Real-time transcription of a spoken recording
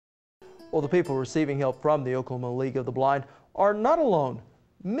Well, the people receiving help from the Oklahoma League of the Blind are not alone.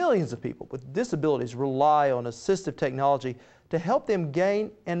 Millions of people with disabilities rely on assistive technology to help them gain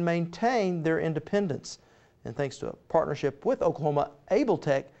and maintain their independence. And thanks to a partnership with Oklahoma Able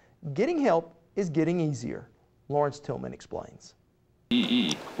Tech, getting help is getting easier. Lawrence Tillman explains.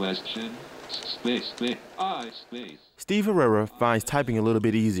 Question, space. Steve Herrera finds typing a little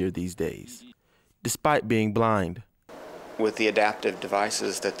bit easier these days, despite being blind. With the adaptive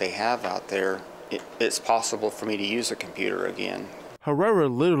devices that they have out there, it's possible for me to use a computer again. Herrera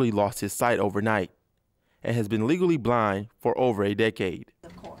literally lost his sight overnight and has been legally blind for over a decade.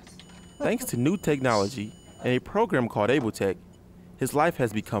 Thanks to new technology and a program called Able Tech, his life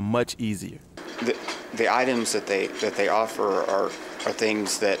has become much easier. The items that they offer are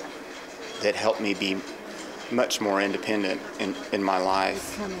things that help me be much more independent in my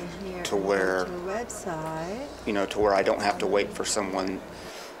life, to where to where I don't have to wait for someone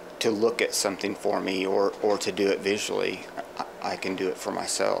to look at something for me or to do it visually. I can do it for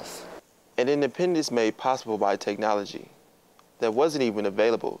myself. And independence made possible by technology that wasn't even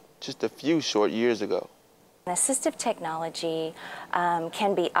available just a few short years ago. Assistive technology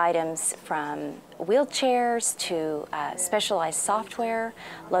can be items from wheelchairs to specialized software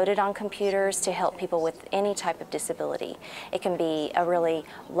loaded on computers to help people with any type of disability. It can be a really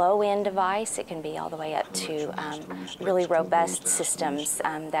low-end device. It can be all the way up to really robust systems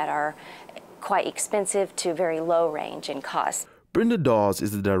that are quite expensive to very low range in cost. Brenda Dawes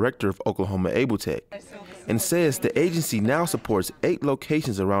is the director of Oklahoma Able Tech and says the agency now supports 8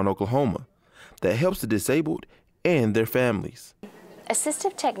 locations around Oklahoma that helps the disabled and their families.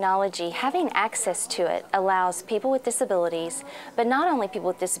 Assistive technology, having access to it, allows people with disabilities, but not only people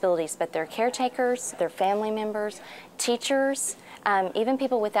with disabilities, but their caretakers, their family members, teachers, even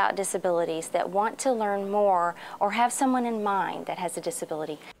people without disabilities that want to learn more or have someone in mind that has a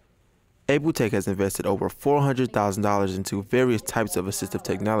disability. Able Tech has invested over $400,000 into various types of assistive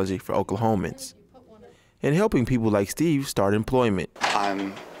technology for Oklahomans and helping people like Steve start employment.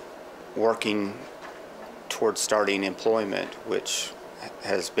 I'm working towards starting employment, which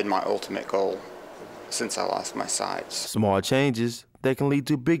has been my ultimate goal since I lost my sight. Small changes that can lead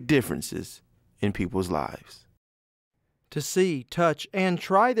to big differences in people's lives. To see, touch, and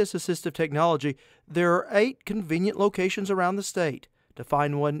try this assistive technology, there are 8 convenient locations around the state. To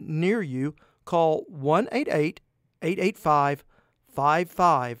find one near you, call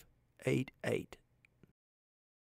 1-888-885-5588.